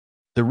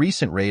The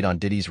recent raid on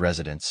Diddy's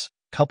residence,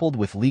 coupled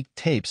with leaked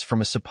tapes from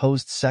a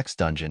supposed sex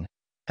dungeon,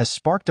 has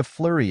sparked a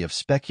flurry of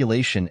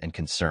speculation and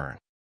concern.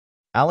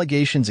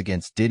 Allegations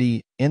against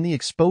Diddy and the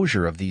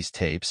exposure of these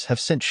tapes have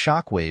sent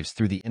shockwaves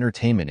through the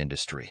entertainment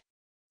industry.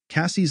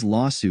 Cassie's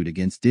lawsuit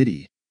against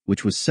Diddy,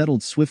 which was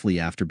settled swiftly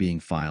after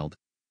being filed,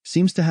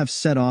 seems to have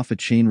set off a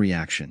chain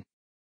reaction.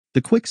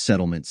 The quick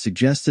settlement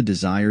suggests a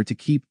desire to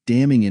keep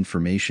damning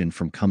information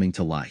from coming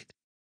to light.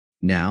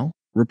 Now,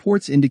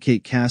 reports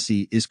indicate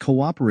Cassie is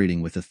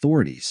cooperating with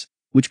authorities,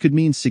 which could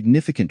mean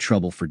significant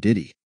trouble for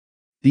Diddy.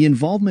 The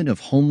involvement of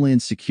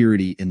Homeland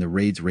Security in the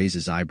raids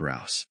raises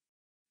eyebrows.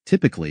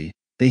 Typically,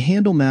 they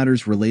handle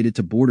matters related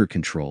to border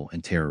control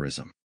and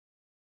terrorism.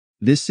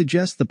 This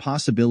suggests the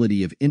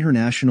possibility of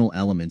international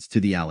elements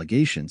to the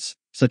allegations,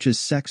 such as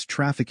sex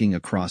trafficking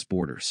across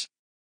borders.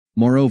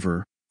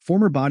 Moreover,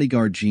 former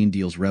bodyguard Gene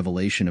Deal's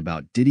revelation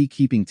about Diddy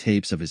keeping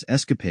tapes of his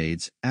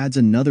escapades adds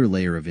another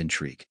layer of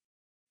intrigue.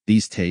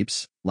 These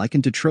tapes,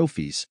 likened to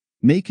trophies,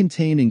 may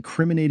contain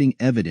incriminating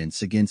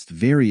evidence against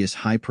various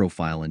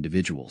high-profile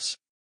individuals.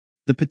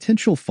 The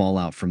potential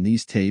fallout from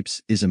these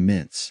tapes is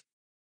immense.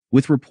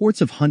 With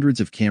reports of hundreds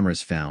of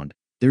cameras found,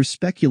 there's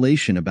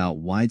speculation about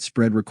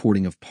widespread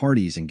recording of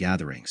parties and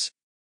gatherings.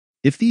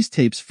 If these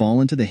tapes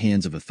fall into the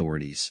hands of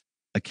authorities,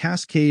 a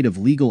cascade of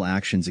legal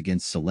actions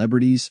against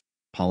celebrities,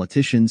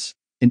 politicians,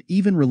 and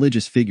even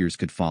religious figures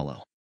could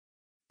follow.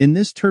 In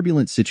this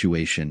turbulent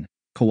situation,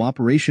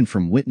 cooperation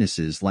from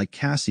witnesses like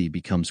Cassie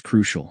becomes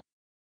crucial.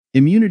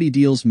 Immunity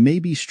deals may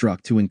be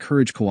struck to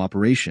encourage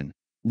cooperation,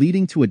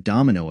 leading to a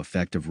domino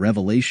effect of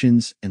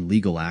revelations and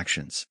legal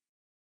actions.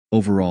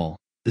 Overall,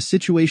 the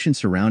situation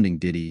surrounding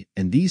Diddy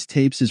and these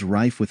tapes is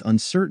rife with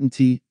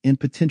uncertainty and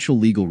potential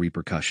legal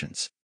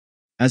repercussions.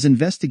 As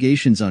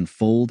investigations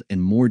unfold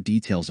and more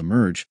details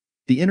emerge,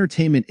 the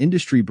entertainment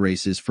industry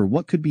braces for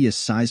what could be a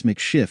seismic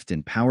shift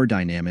in power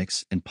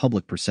dynamics and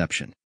public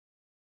perception.